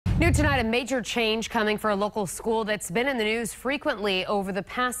New tonight, a major change coming for a local school that's been in the news frequently over the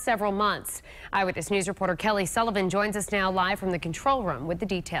past several months. Eyewitness News reporter Kelly Sullivan joins us now live from the control room with the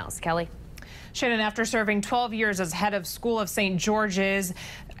details. Kelly. Shannon, after serving 12 years as head of school of St. George's,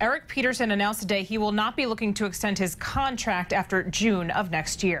 Eric Peterson announced today he will not be looking to extend his contract after June of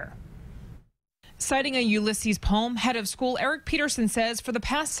next year. Citing a Ulysses poem, head of school Eric Peterson says for the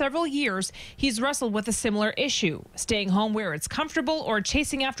past several years, he's wrestled with a similar issue, staying home where it's comfortable or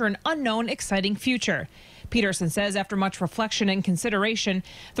chasing after an unknown, exciting future. Peterson says after much reflection and consideration,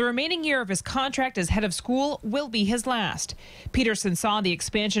 the remaining year of his contract as head of school will be his last. Peterson saw the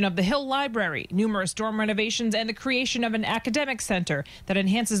expansion of the Hill Library, numerous dorm renovations, and the creation of an academic center that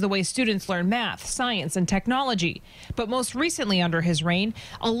enhances the way students learn math, science, and technology. But most recently under his reign,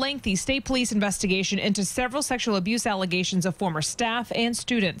 a lengthy state police investigation into several sexual abuse allegations of former staff and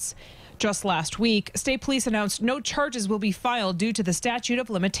students. Just last week, state police announced no charges will be filed due to the statute of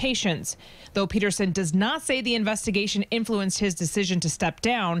limitations. Though Peterson does not say the investigation influenced his decision to step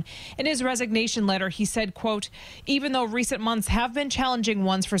down, in his resignation letter he said, quote, "Even though recent months have been challenging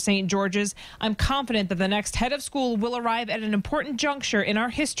ones for St. George's, I'm confident that the next head of school will arrive at an important juncture in our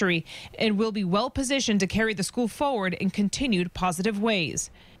history and will be well positioned to carry the school forward in continued positive ways."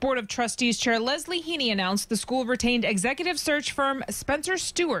 Board of Trustees Chair Leslie Heaney announced the school retained executive search firm Spencer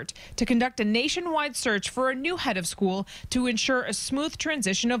Stewart to conduct a nationwide search for a new head of school to ensure a smooth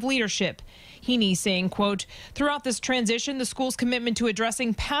transition of leadership. Heaney saying, quote, "Throughout this transition, the school's commitment to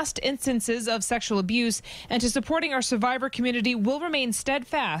addressing past instances of sexual abuse and to supporting our survivor community will remain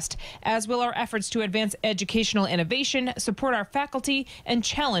steadfast, as will our efforts to advance educational innovation, support our faculty, and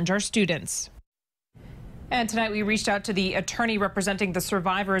challenge our students." And tonight we reached out to the attorney representing the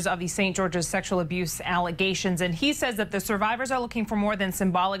survivors of the St. George's sexual abuse allegations, and he says that the survivors are looking for more than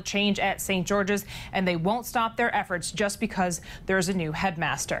symbolic change at St. George's, and they won't stop their efforts just because there's a new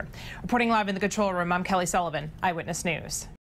headmaster. Reporting live in the control room, I'm Kelly Sullivan, Eyewitness News.